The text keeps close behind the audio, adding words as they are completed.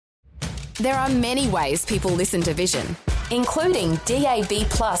There are many ways people listen to Vision, including DAB+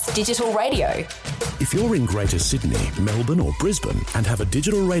 digital radio. If you're in Greater Sydney, Melbourne or Brisbane and have a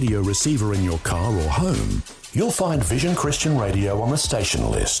digital radio receiver in your car or home, you'll find Vision Christian Radio on the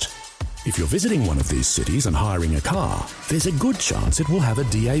station list. If you're visiting one of these cities and hiring a car, there's a good chance it will have a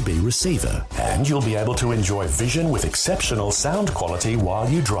DAB receiver, and you'll be able to enjoy Vision with exceptional sound quality while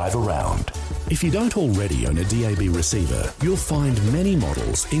you drive around. If you don't already own a DAB receiver, you'll find many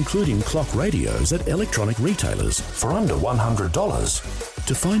models, including clock radios, at electronic retailers for under $100.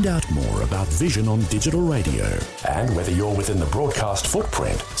 To find out more about Vision on digital radio and whether you're within the broadcast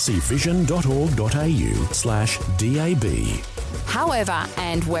footprint, see vision.org.au/DAB. However,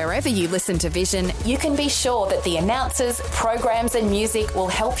 and wherever you listen to Vision, you can be sure that the announcers, programs and music will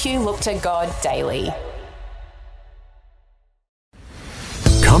help you look to God daily.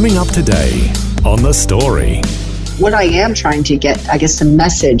 Coming up today on The Story. What I am trying to get, I guess, the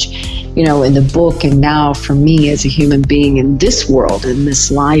message, in the book and now for me as a human being in this world, in this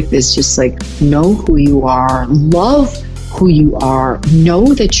life, is just like, know who you are, love who you are,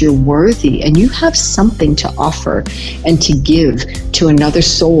 know that you're worthy and you have something to offer and to give to another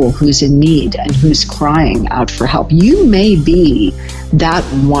soul who's in need and who's crying out for help. You may be that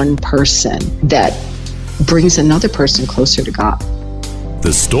one person that brings another person closer to God.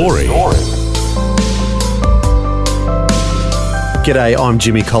 The Story. G'day, I'm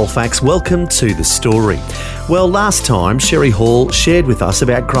Jimmy Colfax. Welcome to The Story. Well, last time, Shari Hall shared with us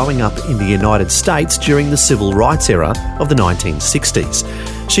about growing up in the United States during the civil rights era of the 1960s.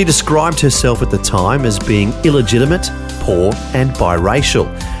 She described herself at the time as being illegitimate, poor and biracial.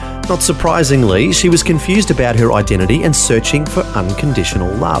 Not surprisingly, she was confused about her identity and searching for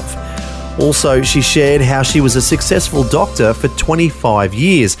unconditional love. Also, she shared how she was a successful doctor for 25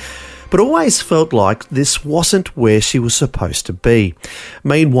 years, but always felt like this wasn't where she was supposed to be.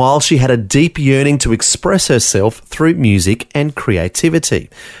 Meanwhile, she had a deep yearning to express herself through music and creativity.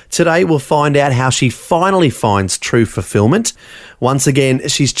 Today, we'll find out how she finally finds true fulfillment. Once again,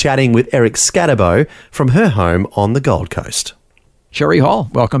 she's chatting with Eric Scatterbo from her home on the Gold Coast. Shari Hall,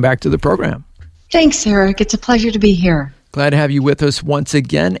 welcome back to the program. Thanks, Eric. It's a pleasure to be here. Glad to have you with us once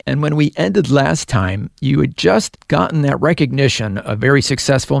again. And when we ended last time, you had just gotten that recognition. A very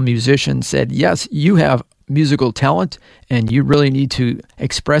successful musician said, yes, you have musical talent and you really need to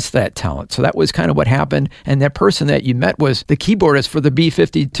express that talent. So that was kind of what happened. And that person that you met was the keyboardist for the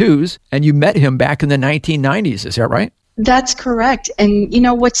B-52s, and you met him back in the 1990s. Is that right? That's correct. And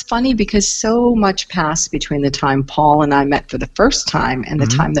what's funny, because so much passed between the time Paul and I met for the first time and the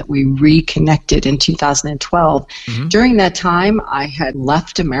time that we reconnected in 2012. During that time, I had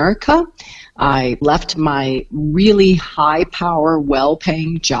left America. I left my really high-power,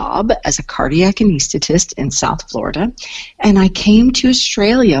 well-paying job as a cardiac anesthetist in South Florida, and I came to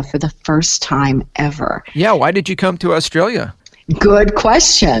Australia for the first time ever. Yeah, why did you come to Australia? Good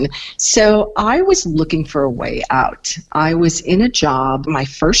question. So I was looking for a way out. I was in a job, my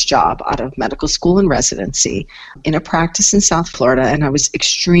first job out of medical school and residency, in a practice in South Florida, and I was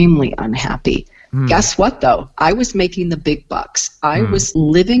extremely unhappy. Guess what, though? I was making the big bucks. I was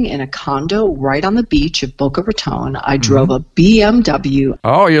living in a condo right on the beach of Boca Raton. I drove a BMW.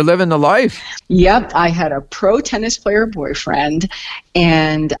 Oh, you're living the life. Yep. I had a pro tennis player boyfriend,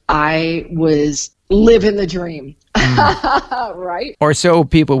 and I was living the dream. Right? Or so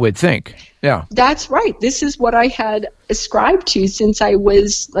people would think. Yeah. That's right. This is what I had ascribed to since I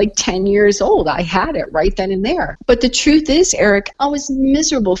was like 10 years old. I had it right then and there. But the truth is, Eric, I was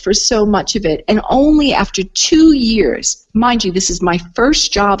miserable for so much of it. And only after 2 years, mind you, this is my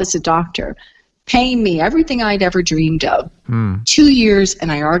first job as a doctor, paying me everything I'd ever dreamed of. 2 years,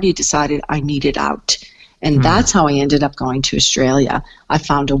 and I already decided I needed out. And that's how I ended up going to Australia. I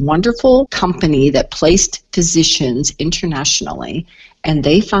found a wonderful company that placed physicians internationally, and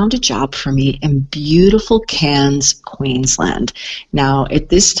they found a job for me in beautiful Cairns, Queensland. Now, at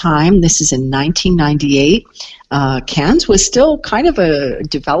this time, this is in 1998, Cairns was still kind of a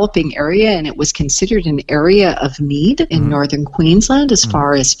developing area, and it was considered an area of need in northern Queensland as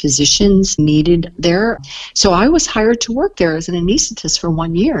far as physicians needed there. So I was hired to work there as an anesthetist for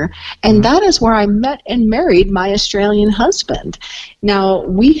 1 year, and that is where I met and married my Australian husband. Now,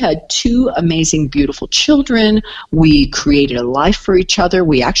 we had 2 amazing, beautiful children. We created a life for each other.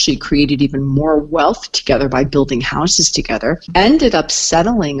 We actually created even more wealth together by building houses together. Ended up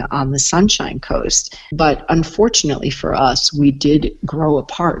settling on the Sunshine Coast, but unfortunately, unfortunately for us, we did grow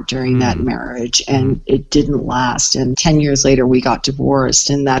apart during that marriage, and it didn't last. And 10 years later, we got divorced.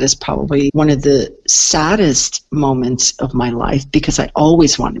 And that is probably one of the saddest moments of my life, because I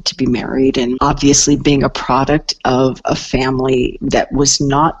always wanted to be married. And obviously, being a product of a family that was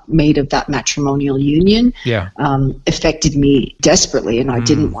not made of that matrimonial union affected me desperately. And I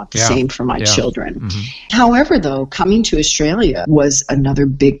didn't want the same for my children. However, though, coming to Australia was another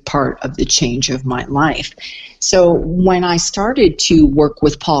big part of the change of my life. So when I started to work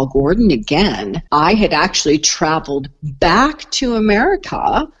with Paul Gordon again, I had actually traveled back to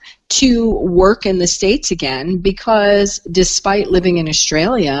America to work in the States again, because despite living in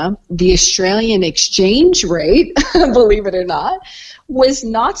Australia, the Australian exchange rate, believe it or not, was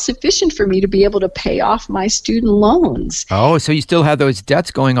not sufficient for me to be able to pay off my student loans. Oh, so you still had those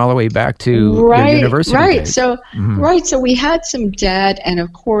debts going all the way back to your university days. So we had some debt, and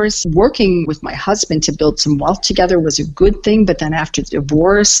of course, working with my husband to build some wealth together was a good thing, but then after the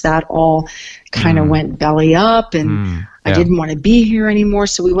divorce, that all kind of went belly up, and I didn't want to be here anymore,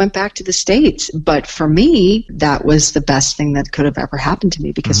 so we went back to the States. But for me, that was the best thing that could have ever happened to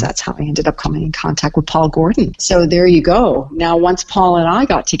me, because that's how I ended up coming in contact with Paul Gordon. So there you go. Now, once Paul and I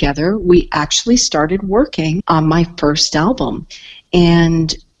got together, we actually started working on my first album.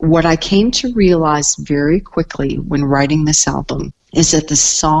 And what I came to realize very quickly when writing this album is that the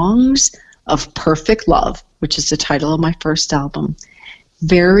songs of Perfect Love, which is the title of my first album,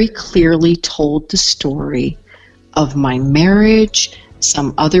 very clearly told the story of my marriage,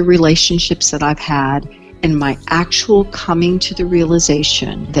 some other relationships that I've had, and my actual coming to the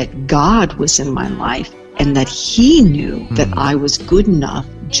realization that God was in my life and that He knew that I was good enough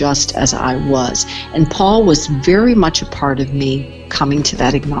just as I was. And Paul was very much a part of me coming to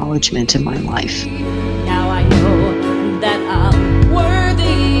that acknowledgement in my life. Now I know that I'm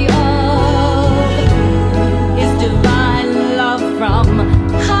worthy of His divine love from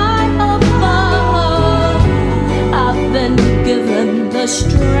high above. I've been given the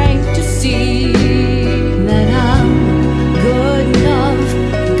strength to see that I'm good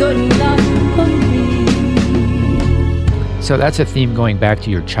enough for me. So that's a theme going back to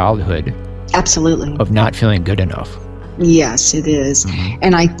your childhood. Absolutely. Of not feeling good enough. Yes, it is.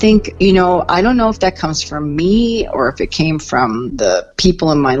 And I think, I don't know if that comes from me or if it came from the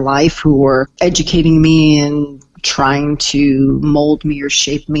people in my life who were educating me and trying to mold me or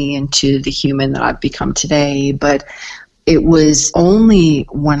shape me into the human that I've become today. But it was only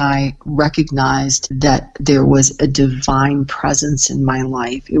when I recognized that there was a divine presence in my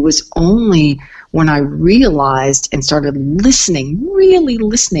life. It was only when I realized and started really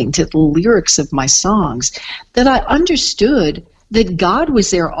listening to the lyrics of my songs, that I understood that God was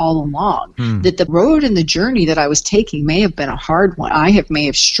there all along, that the road and the journey that I was taking may have been a hard one. I may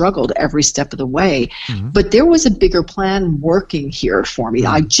have struggled every step of the way, but there was a bigger plan working here for me.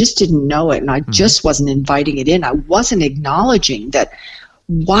 I just didn't know it, and I just wasn't inviting it in. I wasn't acknowledging that,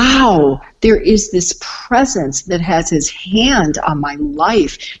 wow, there is this presence that has His hand on my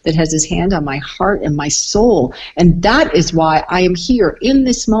life, that has His hand on my heart and my soul. And that is why I am here in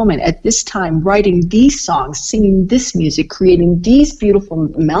this moment, at this time, writing these songs, singing this music, creating these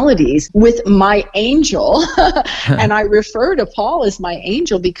beautiful melodies with my angel. And I refer to Paul as my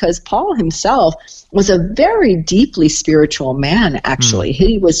angel because Paul himself was a very deeply spiritual man, actually.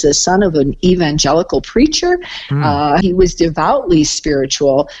 He was the son of an evangelical preacher. He was devoutly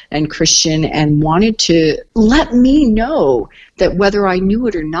spiritual and Christian, and wanted to let me know that whether I knew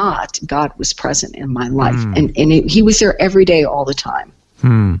it or not, God was present in my life. And He was there every day, all the time.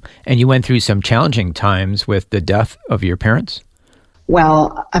 And you went through some challenging times with the death of your parents?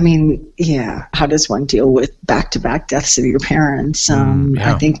 Well, I mean, yeah, how does one deal with back-to-back deaths of your parents?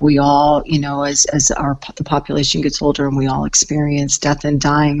 I think we all, as the population gets older and we all experience death and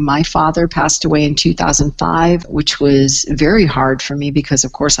dying. My father passed away in 2005, which was very hard for me because,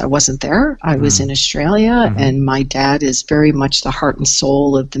 of course, I wasn't there. I was in Australia, and my dad is very much the heart and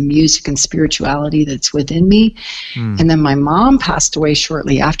soul of the music and spirituality that's within me. And then my mom passed away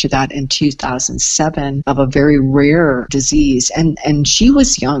shortly after that in 2007 of a very rare disease. And she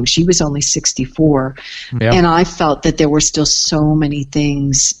was young. She was only 64. And I felt that there were still so many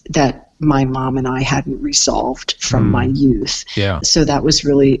things that my mom and I hadn't resolved from my youth. So that was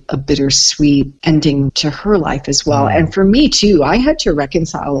really a bittersweet ending to her life as well. And for me too, I had to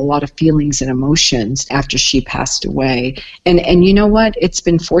reconcile a lot of feelings and emotions after she passed away. And you know what? It's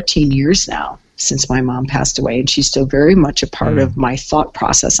been 14 years now since my mom passed away, and she's still very much a part of my thought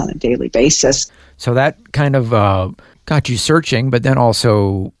process on a daily basis. So that kind of got you searching, but then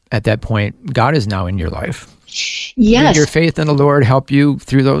also at that point, God is now in your life. Yes. Did your faith in the Lord help you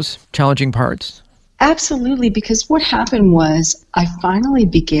through those challenging parts? Absolutely, because what happened was I finally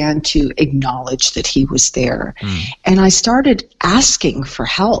began to acknowledge that he was there. And I started asking for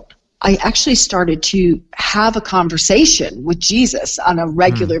help. I actually started to have a conversation with Jesus on a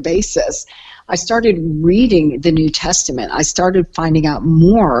regular basis. I started reading the New Testament. I started finding out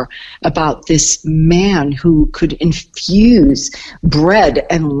more about this man who could infuse bread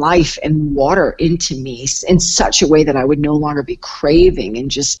and life and water into me in such a way that I would no longer be craving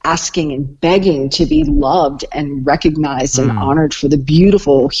and just asking and begging to be loved and recognized and honored for the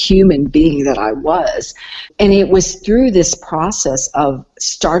beautiful human being that I was. And it was through this process of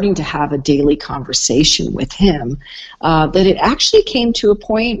starting to have a daily conversation with him that it actually came to a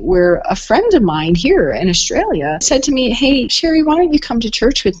point where a friend of mine here in Australia said to me, "Hey, Shari, why don't you come to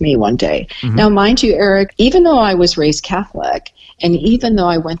church with me one day?" Now, mind you, Eric, even though I was raised Catholic, and even though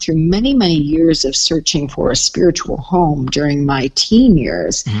I went through many, many years of searching for a spiritual home during my teen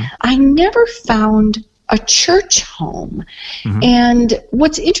years, I never found a church home. And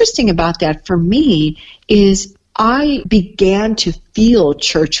what's interesting about that for me is I began to feel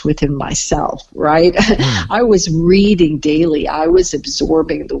church within myself, right? I was reading daily. I was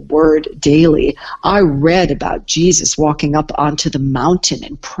absorbing the word daily. I read about Jesus walking up onto the mountain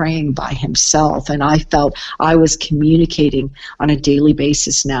and praying by himself. And I felt I was communicating on a daily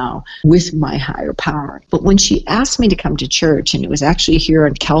basis now with my higher power. But when she asked me to come to church, and it was actually here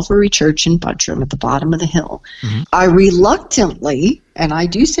at Calvary Church in Buttram at the bottom of the hill, I reluctantly, and I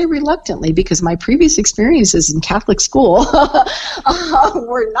do say reluctantly because my previous experiences in Catholic school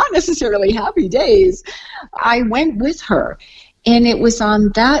were not necessarily happy days, I went with her. And it was on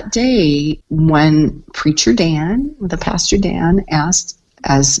that day when Preacher Dan, the Pastor Dan, asked,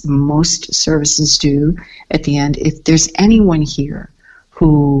 as most services do at the end, if there's anyone here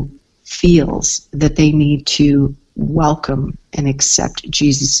who feels that they need to welcome and accept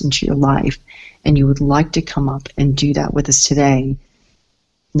Jesus into your life, and you would like to come up and do that with us today,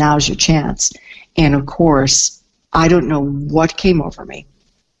 now's your chance. And of course, I don't know what came over me,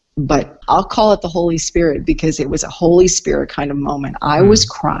 but I'll call it the Holy Spirit because it was a Holy Spirit kind of moment. I was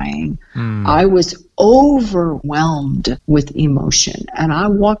crying. I was overwhelmed with emotion. And I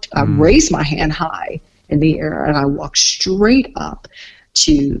raised my hand high in the air, and I walked straight up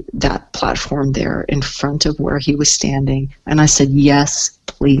to that platform there in front of where he was standing. And I said, "Yes,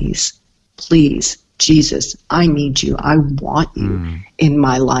 please, please, Jesus, I need you. I want you in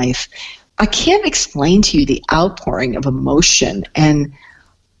my life." I can't explain to you the outpouring of emotion and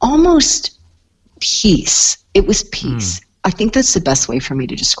almost peace. It was peace. I think that's the best way for me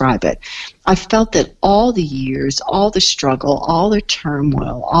to describe it. I felt that all the years, all the struggle, all the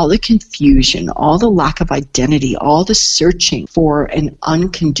turmoil, all the confusion, all the lack of identity, all the searching for an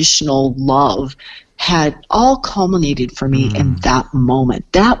unconditional love had all culminated for me in that moment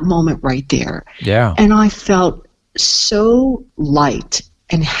right there. Yeah. And I felt so light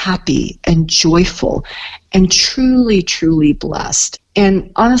and happy and joyful and truly, truly blessed. And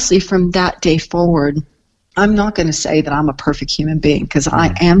honestly, from that day forward, I'm not going to say that I'm a perfect human being because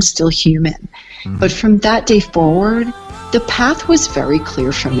I am still human. But from that day forward, the path was very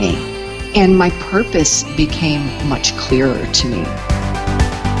clear for me, and my purpose became much clearer to me.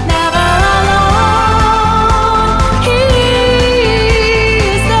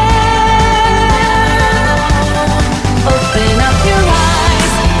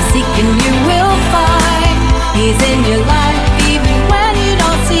 He's in your life even when you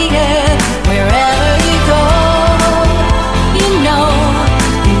don't see it. Wherever you go, you know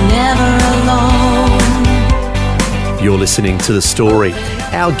you're never alone. You're listening to The Story.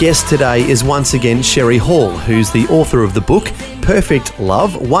 Our guest today is once again Shari Hall, who's the author of the book Perfect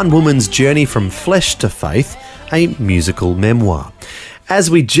Love, One Woman's Journey from Flesh to Faith, a musical memoir.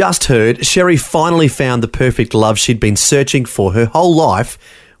 As we just heard, Shari finally found the perfect love she'd been searching for her whole life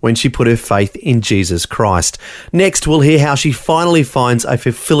when she put her faith in Jesus Christ. Next, we'll hear how she finally finds a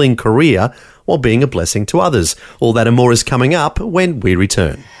fulfilling career while being a blessing to others. All that and more is coming up when we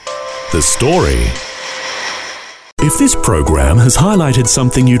return. The Story. If this program has highlighted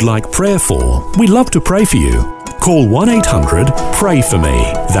something you'd like prayer for, we'd love to pray for you. Call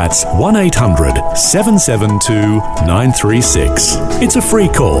 1-800-PRAY-FOR-ME. That's 1-800-772-936. It's a free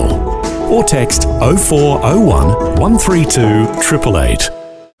call. Or text 0401 132 888.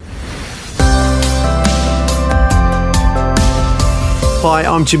 Hi,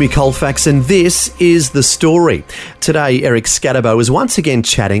 I'm Jimmy Colfax and this is The Story. Today, Eric Scatterbo is once again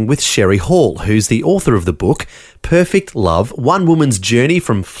chatting with Shari Hall, who's the author of the book Perfect Love, One Woman's Journey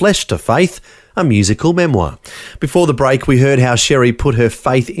from Flesh to Faith, a musical memoir. Before the break, we heard how Shari put her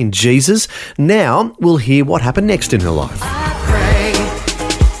faith in Jesus. Now, we'll hear what happened next in her life.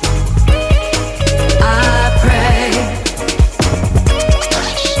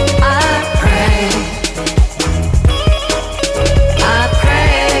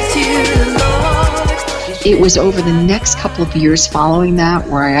 it was over the next couple of years following that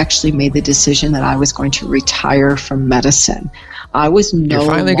where I actually made the decision that I was going to retire from medicine. I was You're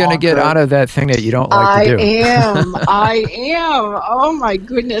finally going to get out of that thing that you don't like to do. I am. Oh my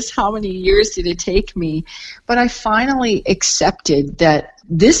goodness, how many years did it take me? But I finally accepted that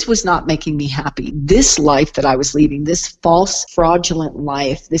this was not making me happy. This life that I was leading, this false, fraudulent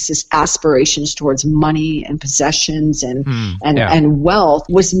life, this aspirations towards money and possessions and wealth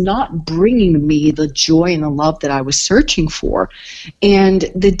was not bringing me the joy and the love that I was searching for. And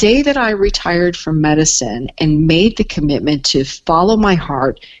the day that I retired from medicine and made the commitment to follow my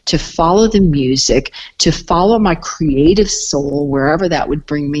heart, to follow the music, to follow my creative soul, wherever that would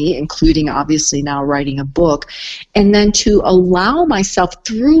bring me, including obviously now writing a book, and then to allow myself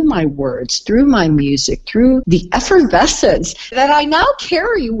through my words, through my music, through the effervescence that I now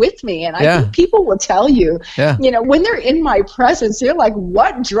carry with me. And I think people will tell you, when they're in my presence, they're like,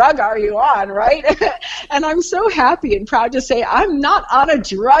 what drug are you on, right? And I'm so happy and proud to say I'm not on a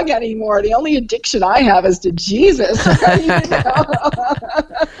drug anymore. The only addiction I have is to Jesus.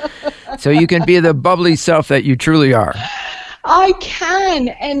 So you can be the bubbly self that you truly are. I can.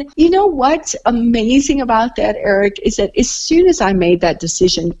 And you know what's amazing about that, Eric, is that as soon as I made that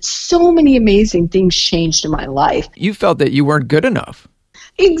decision, so many amazing things changed in my life. You felt that you weren't good enough.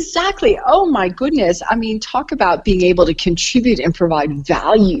 Exactly. Oh, my goodness. I mean, talk about being able to contribute and provide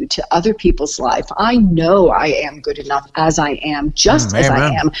value to other people's life. I know I am good enough as I am, just as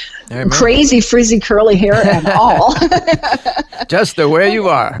I am. Amen. Crazy, frizzy, curly hair and all. Just the way you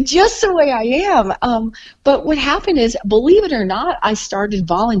are. Just the way I am. But what happened is, believe it or not, I started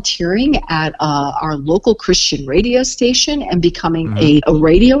volunteering at our local Christian radio station and becoming a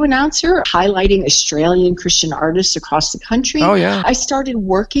radio announcer, highlighting Australian Christian artists across the country. Oh, yeah. I started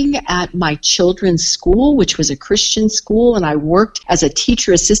working at my children's school, which was a Christian school, and I worked as a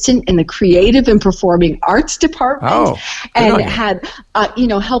teacher assistant in the creative and performing arts department, and had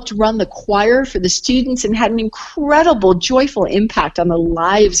helped run the choir for the students and had an incredible, joyful impact on the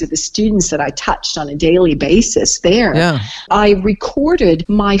lives of the students that I touched on a daily basis there. Yeah. I recorded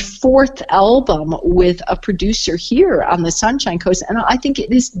my 4th album with a producer here on the Sunshine Coast, and I think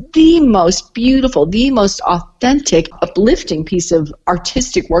it is the most beautiful, the most authentic, uplifting piece of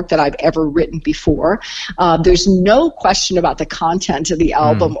artistic work that I've ever written before. There's no question about the content of the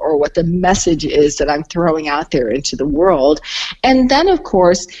album or what the message is that I'm throwing out there into the world. And then, of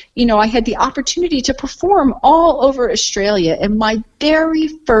course, I had the opportunity to perform all over Australia in my very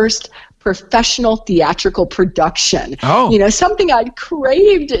first professional theatrical production. Something I'd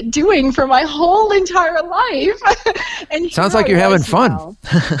craved doing for my whole entire life. And sounds like you're having fun.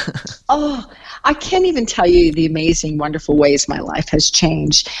 I can't even tell you the amazing, wonderful ways my life has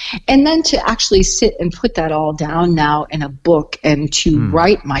changed. And then to actually sit and put that all down now in a book and to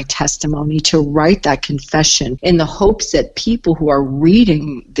write my testimony, to write that confession in the hopes that people who are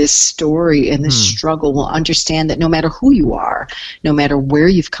reading this story and this struggle will understand that no matter who you are, no matter where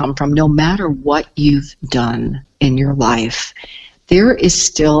you've come from, no matter what you've done in your life, there is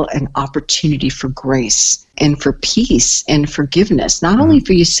still an opportunity for grace and for peace and forgiveness, not only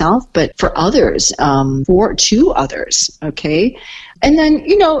for yourself, but for others, to others, okay? And then,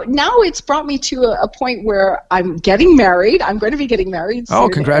 now it's brought me to a point where I'm getting married. I'm going to be getting married soon. Oh,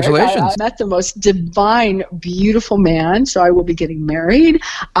 congratulations. I met the most divine, beautiful man, so I will be getting married.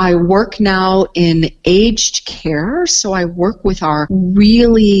 I work now in aged care, so I work with our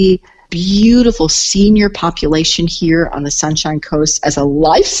really beautiful senior population here on the Sunshine Coast as a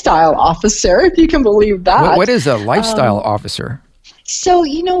lifestyle officer, if you can believe that. What is a lifestyle officer? So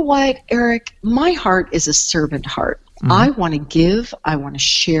you know what, Eric? My heart is a servant heart. I want to give, I want to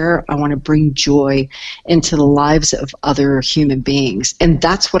share, I want to bring joy into the lives of other human beings. And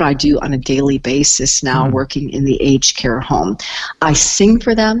that's what I do on a daily basis now, working in the aged care home. I sing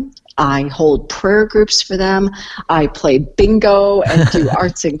for them. I hold prayer groups for them. I play bingo and do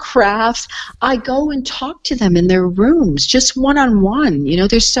arts and crafts. I go and talk to them in their rooms, just one-on-one.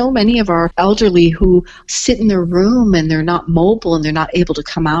 There's so many of our elderly who sit in their room and they're not mobile and they're not able to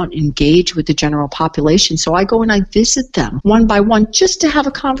come out and engage with the general population. So I go and I visit them one by one just to have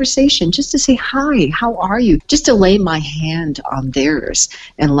a conversation, just to say, hi, how are you? Just to lay my hand on theirs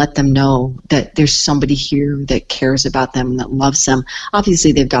and let them know that there's somebody here that cares about them, that loves them.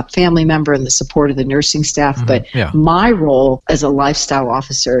 Obviously, they've got family member and the support of the nursing staff, but my role as a lifestyle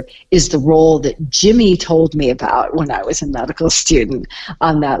officer is the role that Jimmy told me about when I was a medical student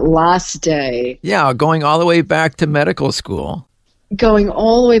on that last day. Yeah, going all the way back to medical school. Going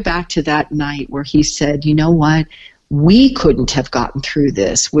all the way back to that night where he said, you know what? We couldn't have gotten through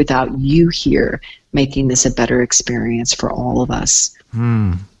this without you here making this a better experience for all of us.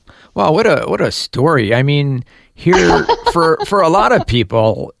 Wow, what a story. I mean, here for a lot of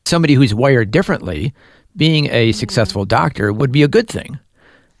people, somebody who's wired differently, being a successful doctor would be a good thing.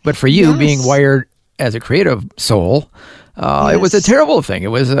 But for you, being wired as a creative soul, it was a terrible thing. It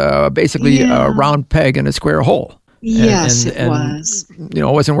was basically a round peg in a square hole. Yes, it was. You know,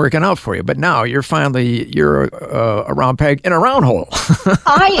 it wasn't working out for you. But now you're a round peg in a round hole.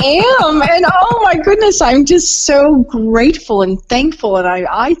 I am. And oh my goodness, I'm just so grateful and thankful. And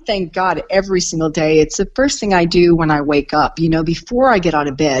I thank God every single day. It's the first thing I do when I wake up. You know, before I get out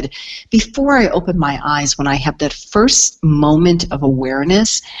of bed, before I open my eyes, when I have that first moment of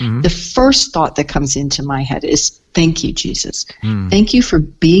awareness, the first thought that comes into my head is, thank you, Jesus. Thank you for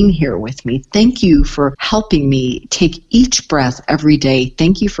being here with me. Thank you for helping me take each breath every day.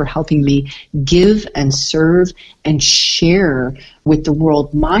 Thank you for helping me give and serve and share with the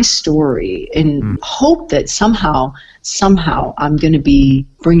world my story and hope that somehow I'm going to be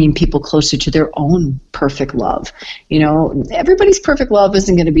bringing people closer to their own perfect love. You know, everybody's perfect love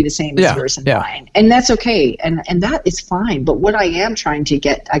isn't going to be the same as yours and mine. And that's okay. And that is fine. But what I am trying to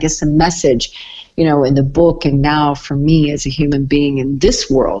get, I guess, the message, you know, in the book and now for me as a human being in this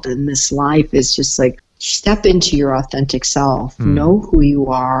world, in this life, is just like, step into your authentic self, know who you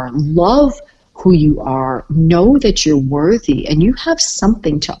are, love who you are, know that you're worthy and you have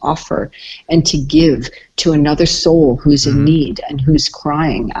something to offer and to give to another soul who's in need and who's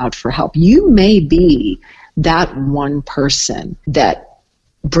crying out for help. You may be that one person that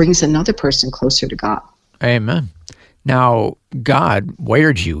brings another person closer to God. Amen. Now, God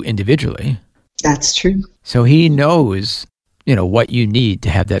wired you individually. That's true. So he knows, you know, what you need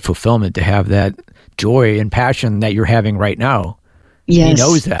to have that fulfillment, to have that joy and passion that you're having right now. Yes. He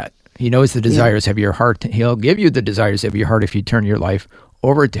knows that. He knows the desires of your heart. He'll give you the desires of your heart if you turn your life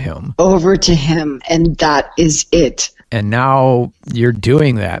over to him. Over to him. And that is it. And now you're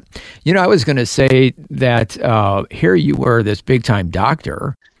doing that. You know, I was going to say that here you were, this big-time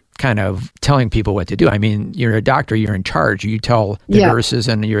doctor, kind of telling people what to do. I mean, you're a doctor, you're in charge. You tell the nurses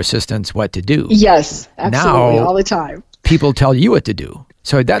and your assistants what to do. Yes, absolutely, now, all the time. People tell you what to do.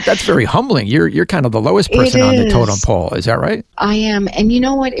 So that's very humbling. You're kind of the lowest person on the totem pole. Is that right? I am. And you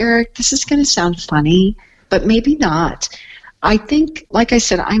know what, Eric? This is going to sound funny, but maybe not. I think, like I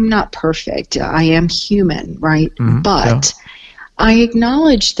said, I'm not perfect. I am human, right? But I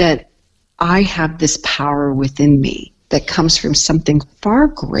acknowledge that I have this power within me that comes from something far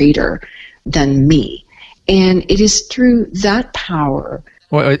greater than me. And it is through that power.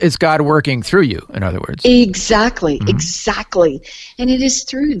 Well, it's God working through you, in other words. Exactly, exactly. And it is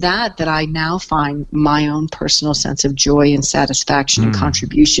through that I now find my own personal sense of joy and satisfaction and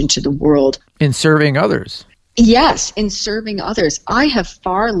contribution to the world. In serving others. Yes, in serving others. I have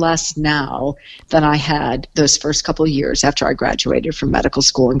far less now than I had those first couple of years after I graduated from medical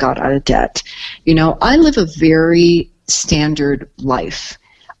school and got out of debt. You know, I live a very standard life.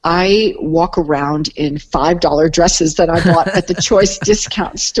 I walk around in $5 dresses that I bought at the Choice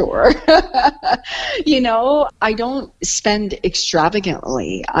discount store. You know, I don't spend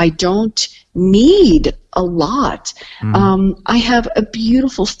extravagantly. I don't need a lot. I have a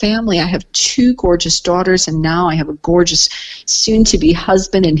beautiful family. I have 2 gorgeous daughters, and now I have a gorgeous soon-to-be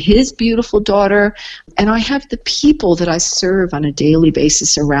husband and his beautiful daughter. And I have the people that I serve on a daily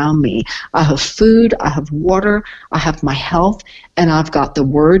basis around me. I have food, I have water, I have my health, and I've got the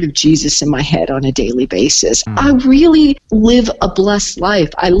word of Jesus in my head on a daily basis. I really live a blessed life.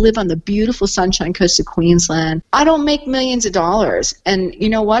 I live on the beautiful Sunshine Coast of Queensland. I don't make millions of dollars. And you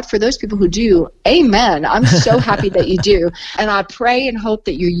know what? For those people who do, amen. I'm so happy that you do. And I pray and hope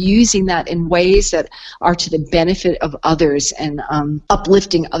that you're using that in ways that are to the benefit of others and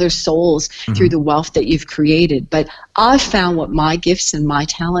uplifting other souls through the wealth that you've created. But I've found what my gifts and my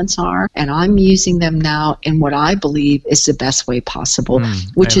talents are, and I'm using them now in what I believe is the best way possible,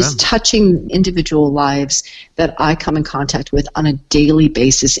 which is touching individual lives that I come in contact with on a daily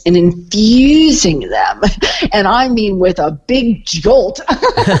basis and infusing them. And I mean with a big jolt.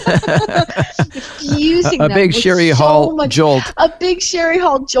 Infusing a big Shari Hall jolt. A big Shari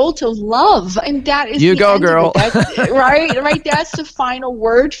Hall jolt of love. And that is you go, girl. Right. That's the final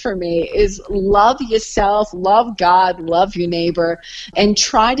word for me is love yourself, love God, love your neighbor, and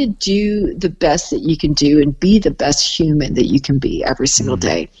try to do the best that you can do and be the best human that you can be every single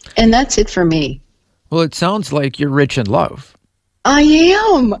day. And that's it for me. Well, it sounds like you're rich in love. I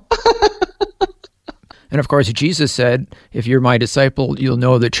am. And of course, Jesus said, if you're my disciple, you'll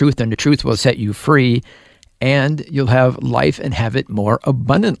know the truth and the truth will set you free. and you'll have life and have it more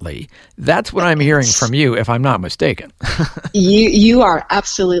abundantly. That's what I'm hearing from you, if I'm not mistaken. You are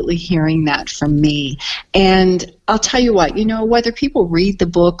absolutely hearing that from me. And I'll tell you what, whether people read the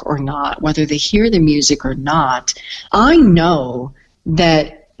book or not, whether they hear the music or not, I know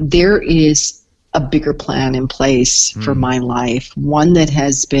that there is a bigger plan in place for my life, one that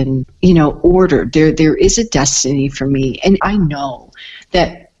has been, ordered. There is a destiny for me. And I know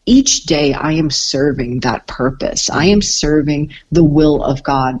that each day I am serving that purpose. I am serving the will of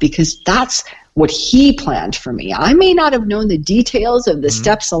God, because that's what He planned for me. I may not have known the details of the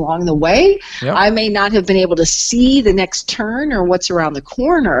steps along the way. Yep. I may not have been able to see the next turn or what's around the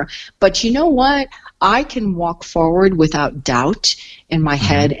corner. But you know what? I can walk forward without doubt in my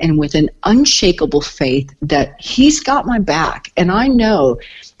head and with an unshakable faith that He's got my back. And I know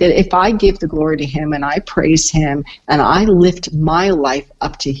that if I give the glory to Him and I praise Him and I lift my life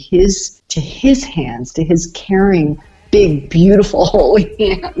up to His hands, to His caring, big, beautiful, holy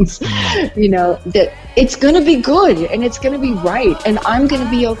hands, that it's going to be good and it's going to be right and I'm going to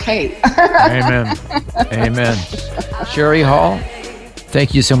be okay. Amen. Amen. Shari Hall,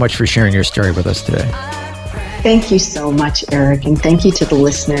 thank you so much for sharing your story with us today. Thank you so much, Eric, and thank you to the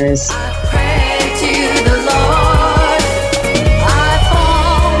listeners.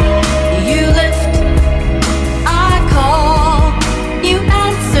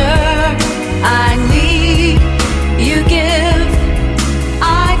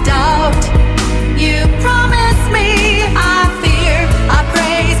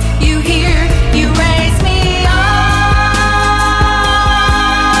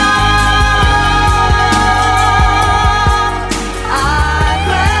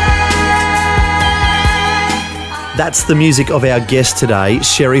 That's the music of our guest today,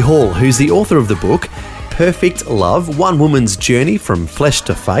 Shari Hall, who's the author of the book, Perfect Love, One Woman's Journey from Flesh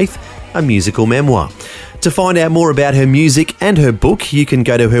to Faith, a musical memoir. To find out more about her music and her book, you can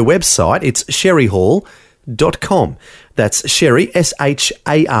go to her website. It's sharihall.com. That's Shari,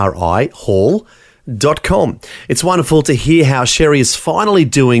 S-H-A-R-I, Hall.com. It's wonderful to hear how Shari is finally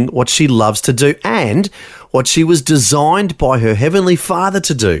doing what she loves to do and what she was designed by her Heavenly Father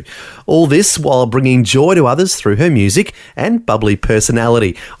to do. All this while bringing joy to others through her music and bubbly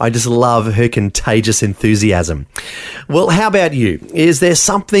personality. I just love her contagious enthusiasm. Well, how about you? Is there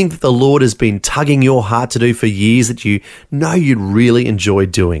something that the Lord has been tugging your heart to do for years that you know you'd really enjoy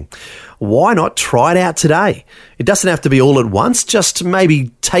doing? Why not try it out today? It doesn't have to be all at once, just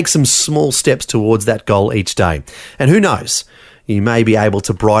maybe take some small steps towards that goal each day. And who knows? You may be able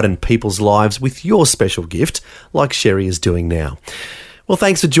to brighten people's lives with your special gift, like Shari is doing now. Well,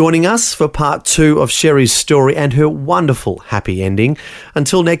 thanks for joining us for part 2 of Shari's story and her wonderful happy ending.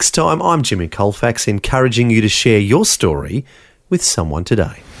 Until next time, I'm Jimmy Colfax, encouraging you to share your story with someone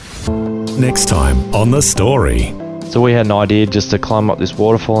today. Next time on The Story. So we had an idea just to climb up this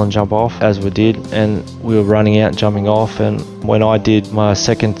waterfall and jump off, as we did, and we were running out and jumping off, and when I did my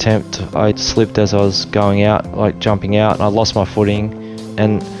second attempt, I slipped as I was going out, like jumping out, and I lost my footing,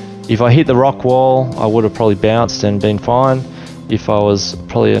 and if I hit the rock wall, I would have probably bounced and been fine. If I was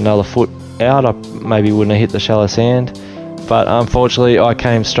probably another foot out, I maybe wouldn't have hit the shallow sand, but unfortunately I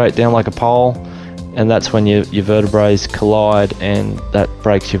came straight down like a pole, and that's when your vertebrae collide, and that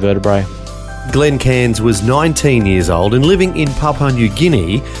breaks your vertebrae. Glenn Cairns was 19 years old and living in Papua New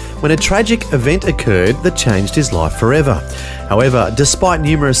Guinea when a tragic event occurred that changed his life forever. However, despite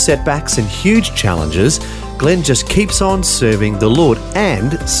numerous setbacks and huge challenges, Glenn just keeps on serving the Lord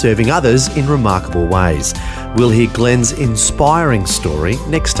and serving others in remarkable ways. We'll hear Glenn's inspiring story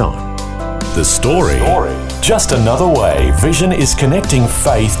next time. The Story. Just another way Vision is connecting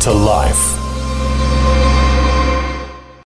faith to life.